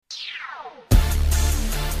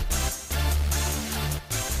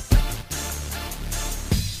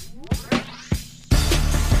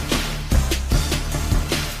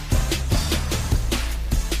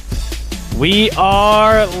We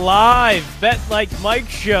are live. Bet Like Mike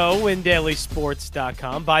Show,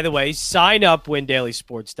 WinDailySports.com. By the way, sign up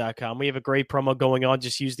WinDailySports.com. We have a great promo going on.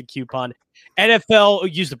 Just use the coupon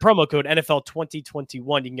NFL, use the promo code NFL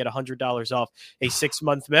 2021. You can get $100 off a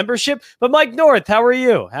 6-month membership. But Mike North, how are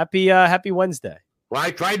you? Happy Wednesday. Well, I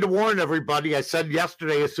tried to warn everybody. I said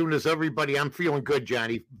yesterday, as soon as everybody, I'm feeling good,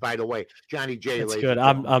 Johnny, by the way. Johnny J. That's good.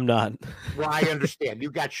 I'm not. Well, I understand. You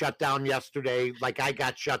got shut down yesterday, like I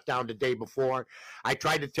got shut down the day before. I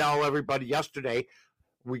tried to tell everybody yesterday,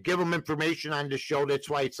 we give them information on the show. That's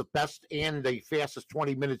why it's the best and the fastest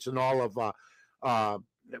 20 minutes in all of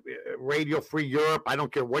Radio Free Europe. I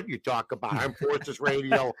don't care what you talk about. Armed Forces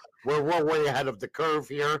Radio. We're way ahead of the curve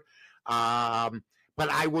here. But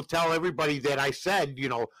I will tell everybody that I said,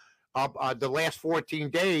 the last 14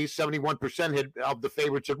 days, 71% of the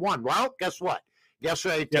favorites had won. Well, guess what?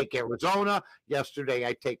 Yesterday, I take Arizona. Yesterday,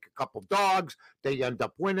 I take a couple dogs. They end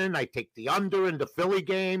up winning. I take the under in the Philly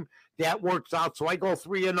game. That works out. So I go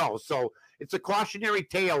 3-0. So it's a cautionary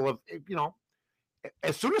tale of,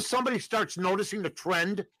 as soon as somebody starts noticing the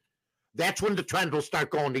trend, that's when the trend will start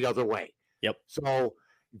going the other way. Yep. So,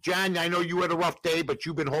 John, I know you had a rough day, but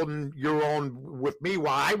you've been holding your own with me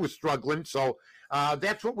while I was struggling. So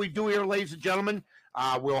that's what we do here, ladies and gentlemen.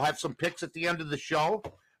 We'll have some picks at the end of the show.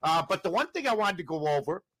 But the one thing I wanted to go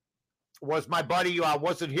over was my buddy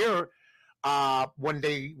wasn't here when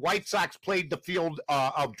the White Sox played the Field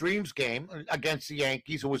of Dreams game against the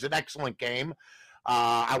Yankees. It was an excellent game.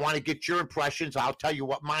 I want to get your impressions. I'll tell you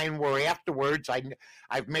what mine were afterwards.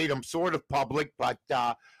 I've made them sort of public, but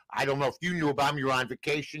I don't know if you knew about them. You're on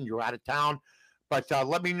vacation. You're out of town. But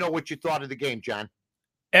let me know what you thought of the game, John.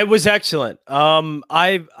 It was excellent.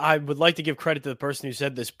 I would like to give credit to the person who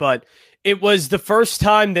said this, but it was the first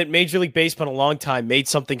time that Major League Baseball in a long time made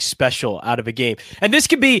something special out of a game. And this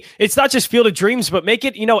could be, it's not just Field of Dreams, but make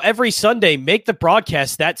it, every Sunday, make the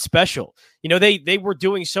broadcast that special. They were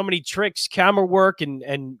doing so many tricks, camera work,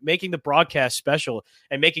 and making the broadcast special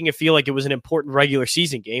and making it feel like it was an important regular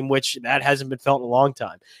season game, which that hasn't been felt in a long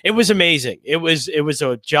time. It was amazing. It was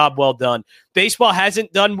a job well done. Baseball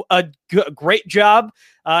hasn't done a great job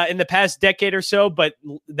in the past decade or so, but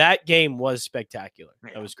that game was spectacular.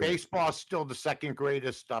 That was great. Baseball is still the second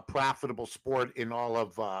greatest profitable sport in all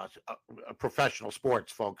of professional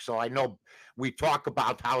sports, folks. So I know we talk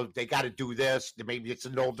about how they got to do this. Maybe it's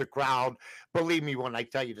an older crowd. Believe me when I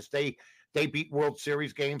tell you this, they beat World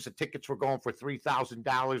Series games. The tickets were going for $3,000,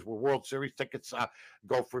 where World Series tickets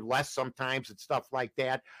go for less sometimes and stuff like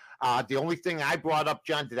that. The only thing I brought up,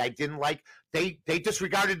 John, that I didn't like, they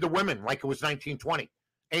disregarded the women like it was 1920.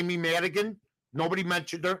 Amy Madigan, nobody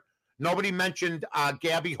mentioned her. Nobody mentioned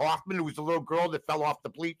Gabby Hoffman, who was the little girl that fell off the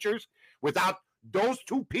bleachers. Without those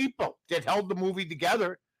two people that held the movie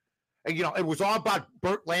together, and, it was all about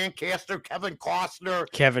Burt Lancaster, Kevin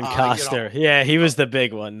Costner. Yeah, he was the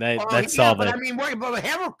big one. That's all. But I mean,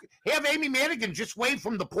 have Amy Madigan just wave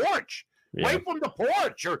from the porch. Yeah. Wave from the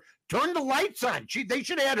porch or turn the lights on. They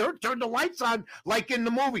should have had her turn the lights on like in the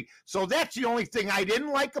movie. So that's the only thing I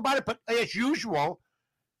didn't like about it. But as usual,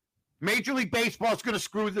 Major League Baseball is going to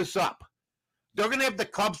screw this up. They're going to have the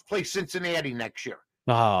Cubs play Cincinnati next year.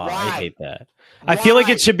 Oh, why? I hate that. I feel like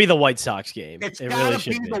it should be the White Sox game. It really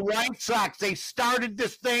should be the White Sox. They started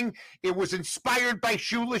this thing. It was inspired by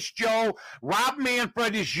Shoeless Joe. Rob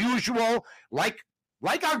Manfred, as usual, like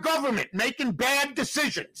our government, making bad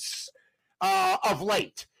decisions of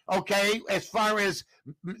late. Okay, as far as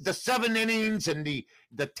the 7 innings and the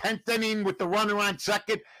 10th inning with the runner on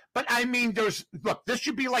second. But I mean, this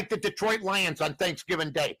should be like the Detroit Lions on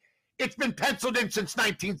Thanksgiving Day. It's been penciled in since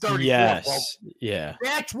 1934. Yes. Folks. Yeah.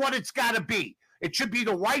 That's what it's got to be. It should be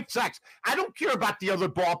the White Sox. I don't care about the other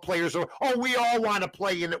ball players we all want to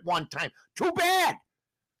play in at one time. Too bad.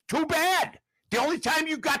 The only time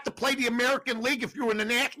you got to play the American League if you were in the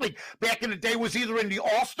National League back in the day was either in the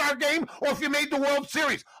All-Star game or if you made the World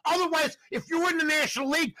Series. Otherwise, if you were in the National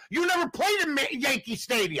League, you never played in Yankee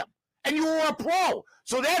Stadium and you were a pro.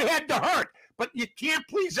 So that had to hurt. But you can't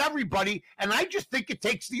please everybody, and I just think it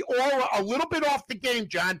takes the aura a little bit off the game,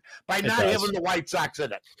 John, by not having the White Sox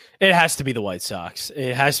in it. It has to be the White Sox.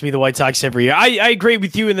 It has to be the White Sox every year. I agree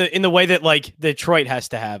with you in the way that like Detroit has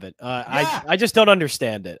to have it. I just don't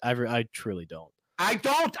understand it. I truly don't. I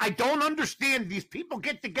don't understand. These people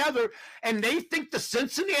get together and they think the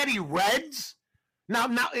Cincinnati Reds. Now,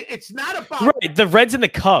 it's not about right, the Reds and the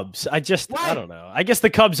Cubs. I don't know. I guess the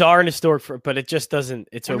Cubs are an historic, but it just doesn't.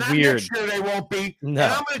 It's a weird. Next year they won't be. No.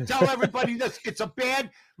 And I'm going to tell everybody this: it's a bad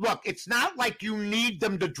look. It's not like you need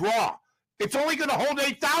them to draw. It's only going to hold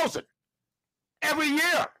 8,000 every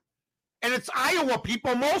year, and it's Iowa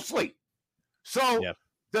people mostly. So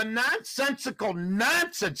the nonsensical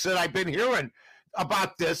nonsense that I've been hearing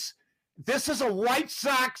about this is a White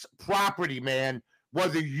Sox property, man.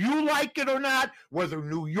 Whether you like it or not, whether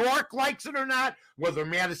New York likes it or not, whether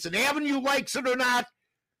Madison Avenue likes it or not,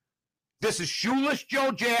 this is Shoeless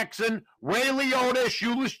Joe Jackson, Ray Liotta,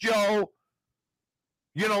 Shoeless Joe.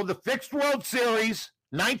 You know, the fixed World Series,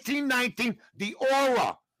 1919, the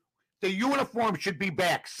aura, the uniform should be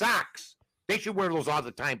back. Socks. They should wear those all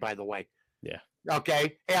the time, by the way. Yeah.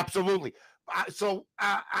 Okay, absolutely.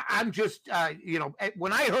 I'm just,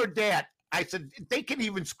 when I heard that, I said, they can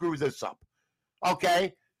even screw this up.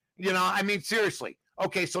 Okay? You know, I mean, seriously.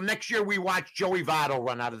 Okay, so next year we watch Joey Votto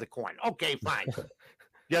run out of the corn. Okay, fine.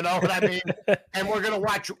 You know what I mean? And we're going to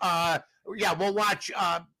watch, we'll watch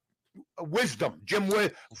Wisdom, Jim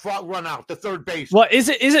run out, the third base. Well,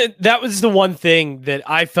 that was the one thing that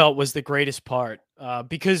I felt was the greatest part.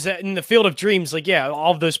 Because in the Field of Dreams, like, yeah,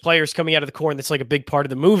 all of those players coming out of the corn, that's like a big part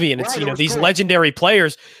of the movie. And it's, these legendary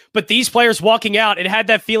players, but these players walking out, it had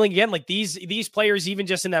that feeling again, like these players, even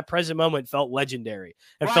just in that present moment, felt legendary.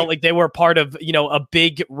 It felt like they were part of, a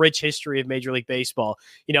big, rich history of Major League Baseball.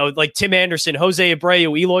 Like Tim Anderson, Jose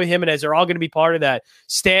Abreu, Eloy Jimenez are all going to be part of that.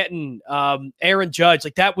 Stanton, Aaron Judge,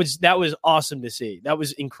 like that was awesome to see. That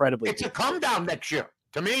was incredibly It's a come down next year,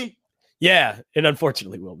 to me. Yeah, it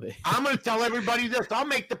unfortunately will be. I'm going to tell everybody this. I'll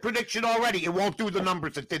make the prediction already. It won't do the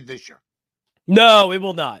numbers it did this year. No, it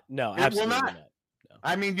will not. No, it will not. No.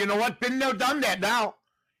 I mean, you know what? Been there, done that now.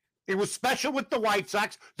 It was special with the White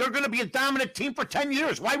Sox. They're going to be a dominant team for 10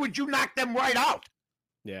 years. Why would you knock them right out?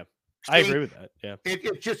 Yeah, I agree with that. Yeah.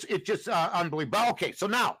 It's just unbelievable. Okay, so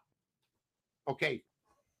now,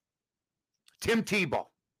 Tim Tebow,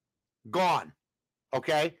 gone.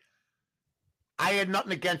 Okay. I had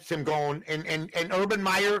nothing against him going, and Urban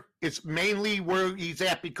Meyer is mainly where he's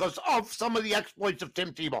at because of some of the exploits of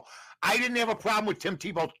Tim Tebow. I didn't have a problem with Tim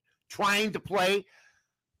Tebow trying to play.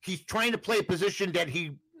 He's trying to play a position that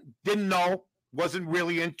he didn't know, wasn't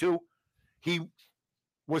really into. He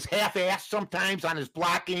was half-assed sometimes on his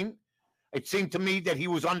blocking. It seemed to me that he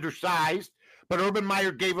was undersized, but Urban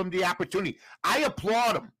Meyer gave him the opportunity. I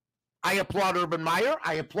applaud him. I applaud Urban Meyer.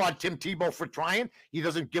 I applaud Tim Tebow for trying. He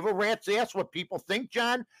doesn't give a rat's ass what people think,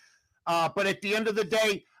 John. But at the end of the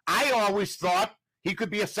day, I always thought he could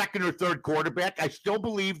be a second or third quarterback. I still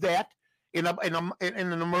believe that in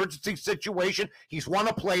an emergency situation. He's won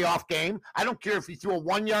a playoff game. I don't care if he threw a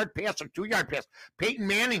 1-yard pass or 2-yard pass. Peyton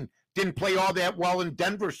Manning didn't play all that well in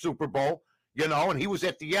Denver Super Bowl, and he was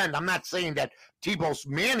at the end. I'm not saying that Tebow's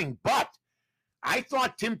Manning, but I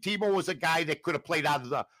thought Tim Tebow was a guy that could have played out of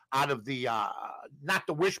the not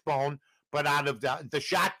the wishbone, but out of the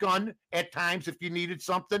shotgun at times if you needed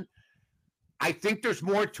something. I think there's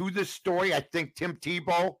more to this story. I think Tim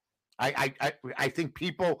Tebow, I think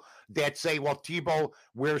people that say, well, Tebow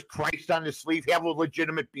wears Christ on his sleeve have a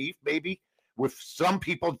legitimate beef, maybe, with some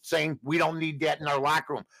people saying we don't need that in our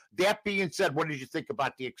locker room. That being said, what did you think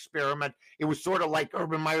about the experiment? It was sort of like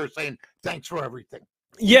Urban Meyer saying, thanks for everything.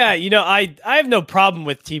 Yeah, I have no problem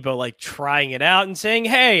with Tebow like trying it out and saying,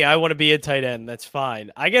 hey, I want to be a tight end. That's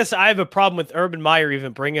fine. I guess I have a problem with Urban Meyer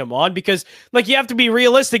even bringing him on because you have to be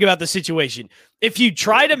realistic about the situation. If you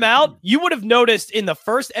tried him out, you would have noticed in the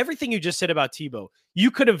first, everything you just said about Tebow,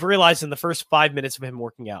 you could have realized in the first 5 minutes of him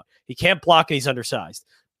working out. He can't block and he's undersized.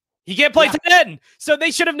 He can't play tight end. So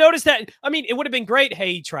they should have noticed that. I mean, it would have been great.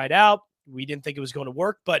 Hey, he tried out. We didn't think it was going to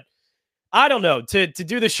work, but I don't know, to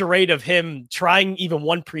do the charade of him trying even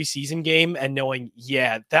one preseason game and knowing,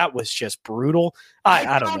 that was just brutal. I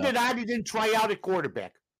don't know. I found it odd he didn't try out at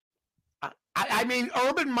quarterback. I mean,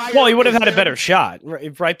 Urban Meyer. Well, he would have had a better shot,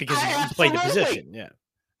 right? Because he played the position. Yeah.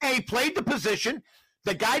 Hey, he played the position.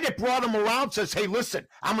 The guy that brought him around says, hey, listen,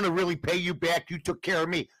 I'm going to really pay you back. You took care of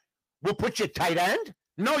me. We'll put you at tight end.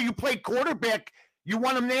 No, you played quarterback. You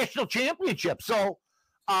won a national championship. So,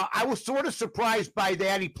 I was sort of surprised by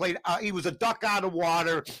that. He played. He was a duck out of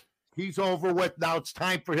water. He's over with now. It's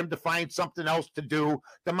time for him to find something else to do.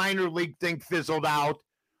 The minor league thing fizzled out.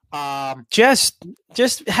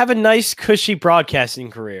 Just have a nice, cushy broadcasting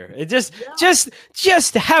career. It just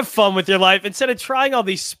have fun with your life instead of trying all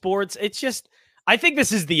these sports. It's just. I think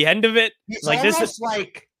this is the end of it. He's almost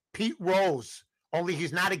like Pete Rose. Only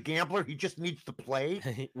he's not a gambler. He just needs to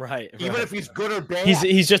play. Right. Even if he's good or bad.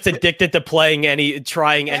 He's just addicted to playing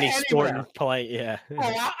trying any sport and play. Yeah.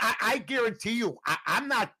 Oh, I guarantee you, I'm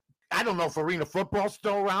not, I don't know if arena football's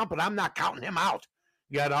still around, but I'm not counting him out.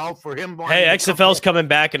 For him. Hey, XFL's coming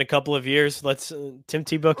back in a couple of years. Let's Tim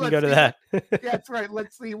Tebow can go to that. That's right.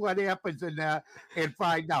 Let's see what happens and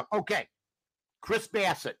find out. Okay. Chris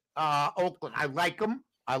Bassett, Oakland. I like him.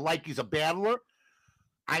 He's a battler.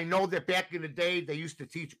 I know that back in the day, they used to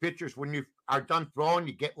teach pitchers when you are done throwing,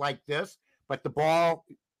 you get like this, but the ball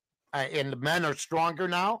and the men are stronger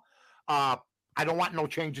now. I don't want no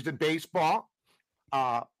changes in baseball.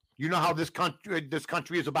 You know how this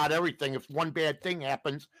country is about everything. If one bad thing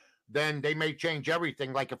happens, then they may change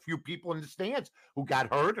everything. Like a few people in the stands who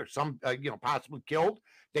got hurt or some, possibly killed.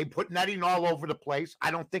 They put netting all over the place.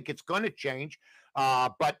 I don't think it's going to change.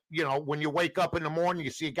 But, when you wake up in the morning,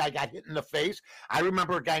 you see a guy got hit in the face. I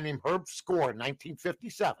remember a guy named Herb Score in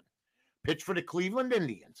 1957, pitched for the Cleveland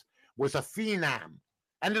Indians, was a phenom.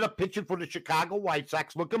 Ended up pitching for the Chicago White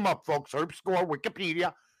Sox. Look him up, folks. Herb Score,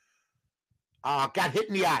 Wikipedia. Got hit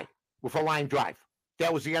in the eye with a line drive.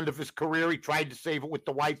 That was the end of his career. He tried to save it with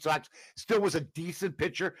the White Sox. Still was a decent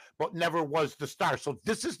pitcher, but never was the star. So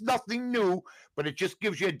this is nothing new, but it just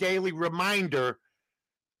gives you a daily reminder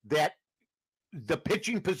that the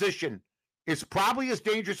pitching position is probably as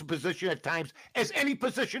dangerous a position at times as any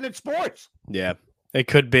position in sports. Yeah. It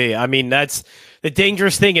could be. I mean, that's the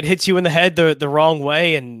dangerous thing. It hits you in the head the wrong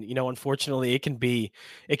way, and unfortunately, it can be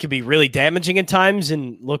really damaging at times,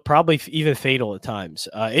 and look, probably even fatal at times.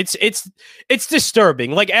 It's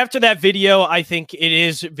disturbing. Like after that video, I think it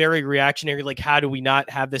is very reactionary. Like, how do we not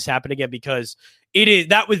have this happen again? Because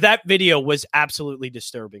that video was absolutely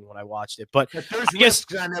disturbing when I watched it. But there's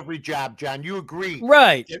risks on every job, John. You agree,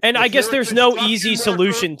 right? And I guess there's no easy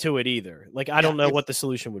solution to it either. Like I don't know what the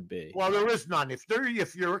solution would be. Well, there is none.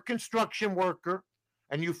 If you're a construction worker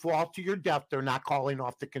and you fall to your death, they're not calling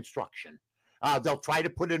off the construction. They'll try to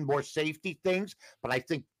put in more safety things, but I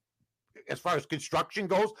think as far as construction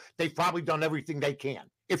goes, they've probably done everything they can.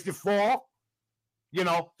 If you fall, they're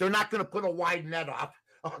not going to put a wide net off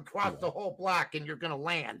across the whole block and you're going to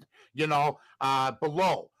land,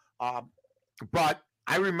 below. But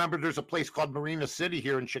I remember there's a place called Marina City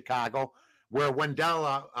here in Chicago where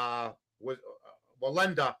Wendella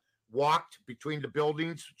Wallenda walked between the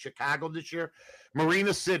buildings, Chicago this year.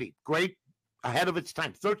 Marina City, great, ahead of its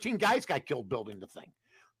time. 13 guys got killed building the thing.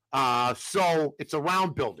 So it's a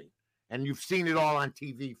round building. And you've seen it all on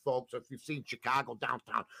TV, folks. If you've seen Chicago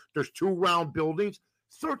downtown, there's 2 round buildings.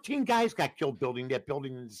 13 guys got killed building that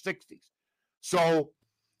building in the 60s. So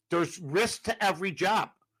there's risk to every job.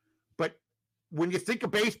 But when you think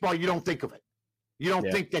of baseball, you don't think of it. You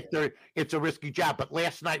don't think that it's a risky job. But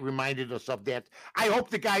last night reminded us of that. I hope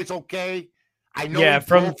the guy's okay. I know. Yeah,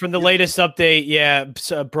 from the latest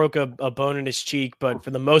update, broke a bone in his cheek, but for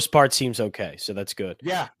the most part seems okay. So that's good.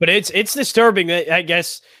 Yeah. But it's disturbing. I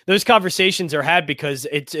guess those conversations are had because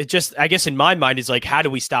it just, I guess in my mind is like, how do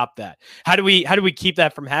we stop that? How do we keep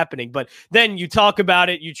that from happening? But then you talk about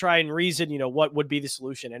it, you try and reason, what would be the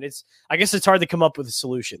solution? And I guess it's hard to come up with a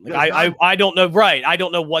solution. Like I don't know. Right. I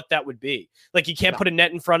don't know what that would be. Like you can't put a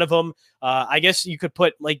net in front of them. I guess you could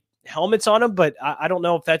put helmets on them, but I don't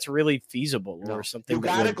know if that's really feasible or something. You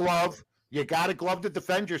got a glove. You got a glove to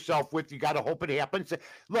defend yourself with. You got to hope it happens.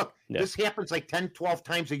 Look, this happens like 10, 12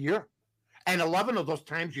 times a year. And 11 of those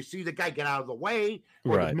times you see the guy get out of the way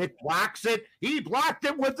or the mitt blocks it. He blocked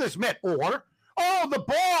it with his mitt. Or, the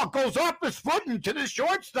ball goes off his foot into the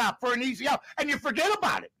shortstop for an easy out. And you forget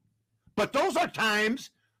about it. But those are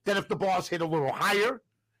times that if the ball's hit a little higher,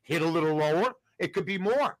 hit a little lower, it could be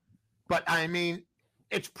more. But, I mean,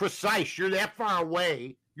 it's precise. You're that far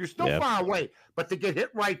away. You're still far away, but to get hit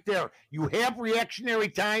right there, you have reactionary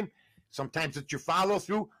time. Sometimes it's your follow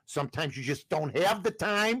through. Sometimes you just don't have the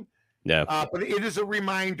time. Yeah. But it is a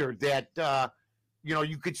reminder that,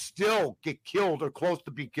 you could still get killed or close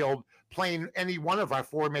to be killed playing any one of our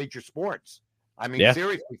 4 major sports. I mean,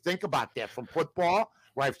 seriously, think about that. From football,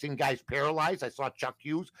 where I've seen guys paralyzed. I saw Chuck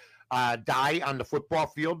Hughes die on the football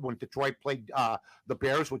field when Detroit played the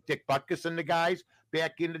Bears with Dick Butkus and the guys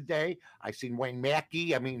back in the day. I've seen Wayne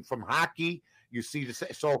Mackey. I mean, from hockey, you see the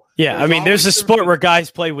so. Yeah, I mean, there's a sport where guys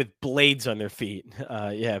play with blades on their feet.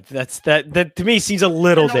 That to me seems a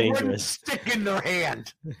little dangerous. Stick in their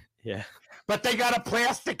hand. Yeah, but they got a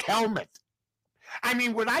plastic helmet. I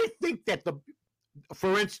mean, when I think that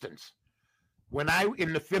for instance, when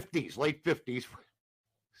in the 50s, late 50s,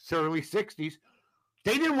 early 60s,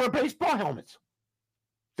 they didn't wear baseball helmets.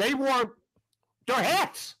 They wore their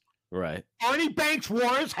hats. Right. Ernie Banks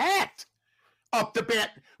wore his hat up the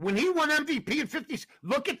bat. When he won MVP in 50s,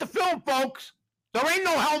 look at the film, folks. There ain't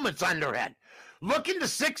no helmets on their head. Look in the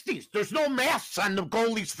 60s. There's no masks on the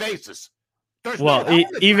goalies' faces.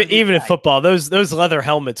 Even in football, those leather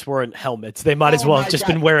helmets weren't helmets. They might as well have just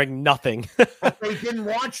been wearing nothing. But they didn't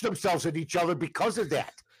launch themselves at each other because of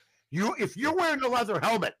that. If you're wearing a leather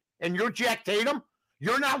helmet and you're Jack Tatum,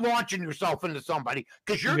 you're not launching yourself into somebody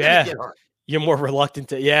because you're going to get hurt. You're more reluctant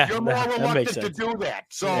to, You're more reluctant to do that.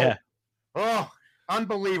 So,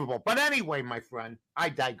 Unbelievable. But anyway, my friend, I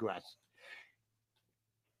digress.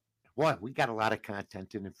 What? We got a lot of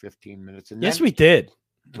content in 15 minutes. And Yes, then, we did.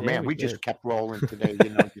 man, Yeah, we did. just kept rolling today.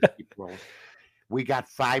 Just keep rolling. We got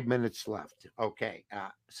 5 minutes left. Okay.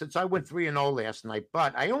 Since I went 3-0 last night,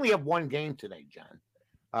 but I only have one game today,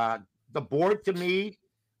 John. The board to me,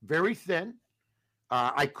 very thin.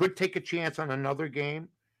 I could take a chance on another game,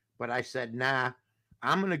 but I said, nah,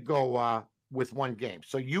 I'm going to go with one game.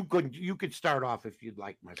 So you could start off if you'd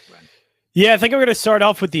like, my friend. Yeah, I think I'm going to start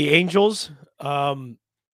off with the Angels.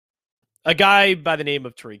 A guy by the name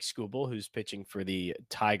of Tariq Skubal, who's pitching for the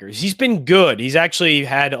Tigers. He's been good. He's actually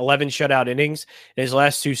had 11 shutout innings in his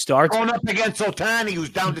last 2 starts. Going up against Ohtani,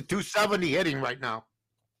 who's down to 270 hitting right now.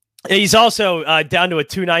 He's also down to a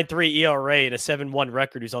 2.93 ERA and a 7.1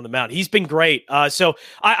 record who's on the mound. He's been great. So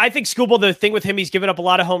I think Skubal, the thing with him, he's given up a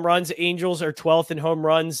lot of home runs. Angels are 12th in home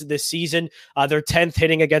runs this season. They're 10th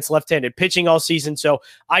hitting against left-handed pitching all season. So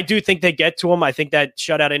I do think they get to him. I think that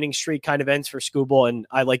shutout inning streak kind of ends for Skubal, and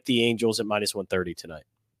I like the Angels at minus 130 tonight.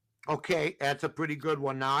 Okay, that's a pretty good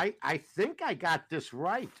one. Now, I think I got this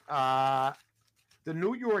right. The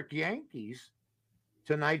New York Yankees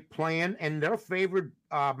tonight playing, and they're favored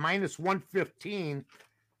minus 115.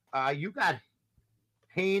 You got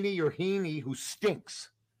Heaney, who stinks.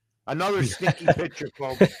 Another stinky pitcher,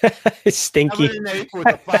 folks. Stinky. 7-8 with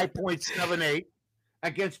a 5.78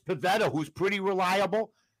 against Pivetta, who's pretty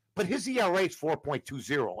reliable, but his ERA is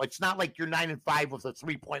 4.20. It's not like you're 9-5 with a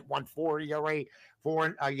 3.14 ERA.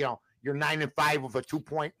 You're 9-5 with a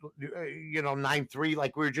 2.93,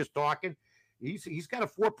 like we were just talking. He's got a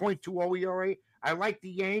 4.20 ERA. I like the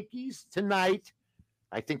Yankees tonight.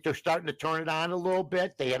 I think they're starting to turn it on a little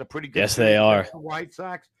bit. They had a pretty good yes, they are. The White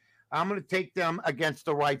Sox. I'm going to take them against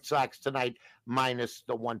the White Sox tonight, minus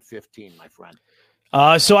the 115, my friend.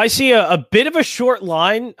 So I see a bit of a short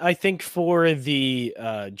line, I think, for the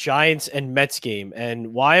Giants and Mets game.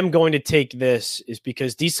 And why I'm going to take this is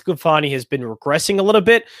because DeSclafani has been regressing a little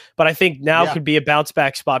bit, but I think now could be a bounce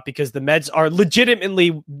back spot because the Mets are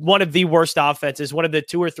legitimately one of the worst offenses, one of the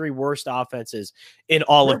 2 or 3 worst offenses in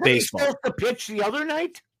all of baseball. He supposed to pitch the other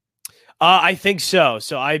night? I think so.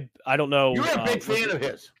 So I don't know. You're a big fan of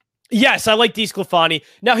his. Yes, I like DeSclafani.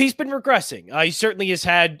 Now he's been regressing. He certainly has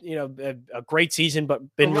had, a great season, but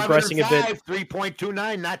been regressing a bit.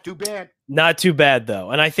 3.29, not too bad. Not too bad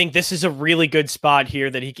though. And I think this is a really good spot here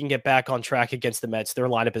that he can get back on track against the Mets. Their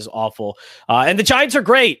lineup is awful. And the Giants are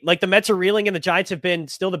great. Like the Mets are reeling and the Giants have been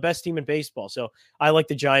still the best team in baseball. So I like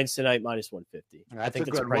the Giants tonight minus 150. I think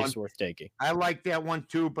that's a price worth taking. I like that one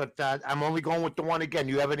too, but I'm only going with the one again.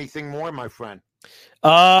 You have anything more, my friend?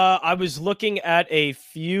 I was looking at a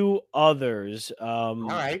few others. All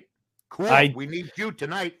right, cool. We need you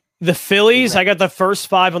tonight. The Phillies, I got the first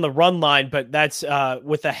 5 on the run line, but that's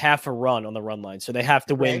with a half a run on the run line. So they have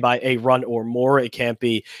to win by a run or more. It can't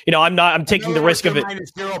be, I'm taking the risk of it.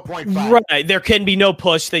 Minus 0.5. Right. There can be no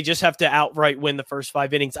push. They just have to outright win the first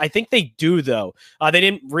 5 innings. I think they do, though. They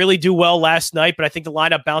didn't really do well last night, but I think the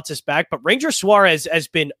lineup bounces back. But Ranger Suarez has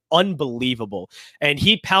been unbelievable, and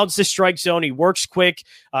he pounds the strike zone. He works quick.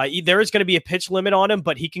 There is going to be a pitch limit on him,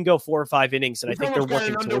 but he can go 4 or 5 innings, and I think they're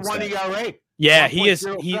working towards that. ERA. Yeah, he is.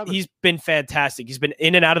 He's been fantastic. He's been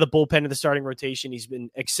in and out of the bullpen of the starting rotation. He's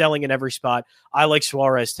been excelling in every spot. I like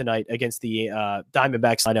Suarez tonight against the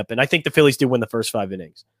Diamondbacks lineup, and I think the Phillies do win the first 5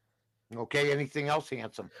 innings. Okay, anything else,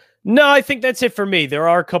 Handsome? No, I think that's it for me. There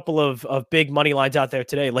are a couple of big money lines out there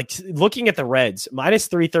today. Like looking at the Reds, minus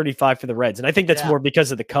 335 for the Reds, and I think that's more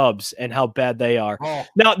because of the Cubs and how bad they are. Oh.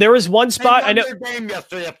 Now there is one spot I know. Their game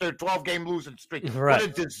yesterday after a 12-game losing streak. Right. What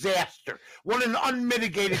a disaster! What an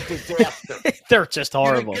unmitigated disaster. They're just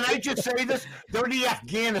horrible. Can I just say this? They're the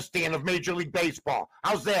Afghanistan of Major League Baseball.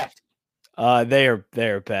 How's that?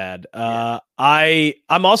 They're bad.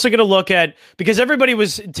 I'm also going to look at, because everybody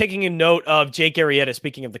was taking a note of Jake Arrieta,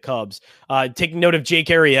 speaking of the Cubs, taking note of Jake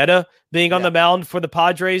Arrieta being on the mound for the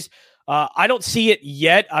Padres. I don't see it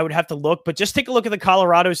yet. I would have to look, but just take a look at the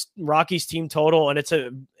Colorado Rockies team total, and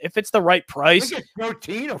if it's the right price, I think it's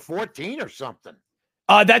 13 or 14 or something.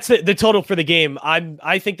 That's the total for the game.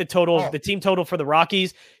 I think the total, the team total for the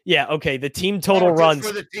Rockies. Yeah. Okay. The team total runs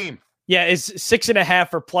for the team. Yeah, is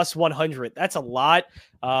 6.5 or plus 100. That's a lot,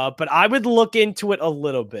 but I would look into it a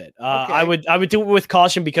little bit. I would do it with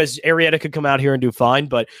caution because Arrieta could come out here and do fine,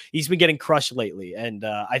 but he's been getting crushed lately, and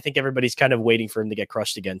I think everybody's kind of waiting for him to get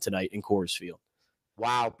crushed again tonight in Coors Field.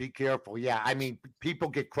 Wow, be careful. Yeah, I mean, people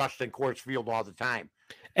get crushed in Coors Field all the time.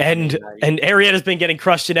 And Arrieta's been getting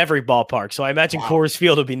crushed in every ballpark, so I imagine Coors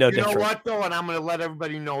Field will be no different. You know what, though, and I'm going to let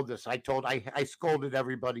everybody know this. I scolded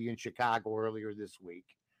everybody in Chicago earlier this week.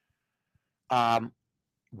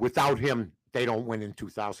 Without him, they don't win in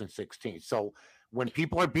 2016. So when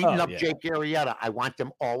people are beating up Jake Arrieta, I want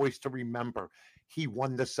them always to remember he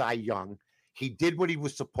won the Cy Young. He did what he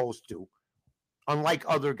was supposed to. Unlike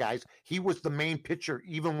other guys, he was the main pitcher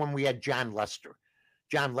even when we had John Lester.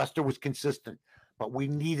 John Lester was consistent, but we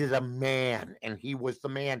needed a man, and he was the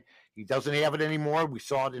man. He doesn't have it anymore. We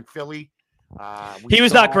saw it in Philly. He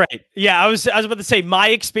was not great. Yeah, I was about to say my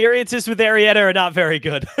experiences with Arrieta are not very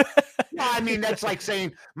good. No, I mean, that's like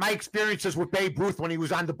saying my experiences with Babe Ruth when he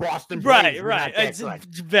was on the Boston Braves. Right. It's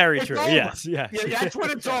very true. Over. Yes. Yeah, that's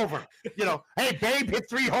when it's over. Hey, Babe hit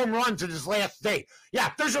 3 home runs in his last day.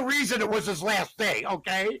 Yeah, there's a reason it was his last day,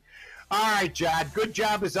 okay? All right, John. Good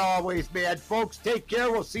job as always, man. Folks, take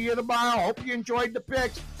care. We'll see you tomorrow. Hope you enjoyed the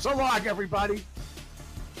picks. So long, everybody.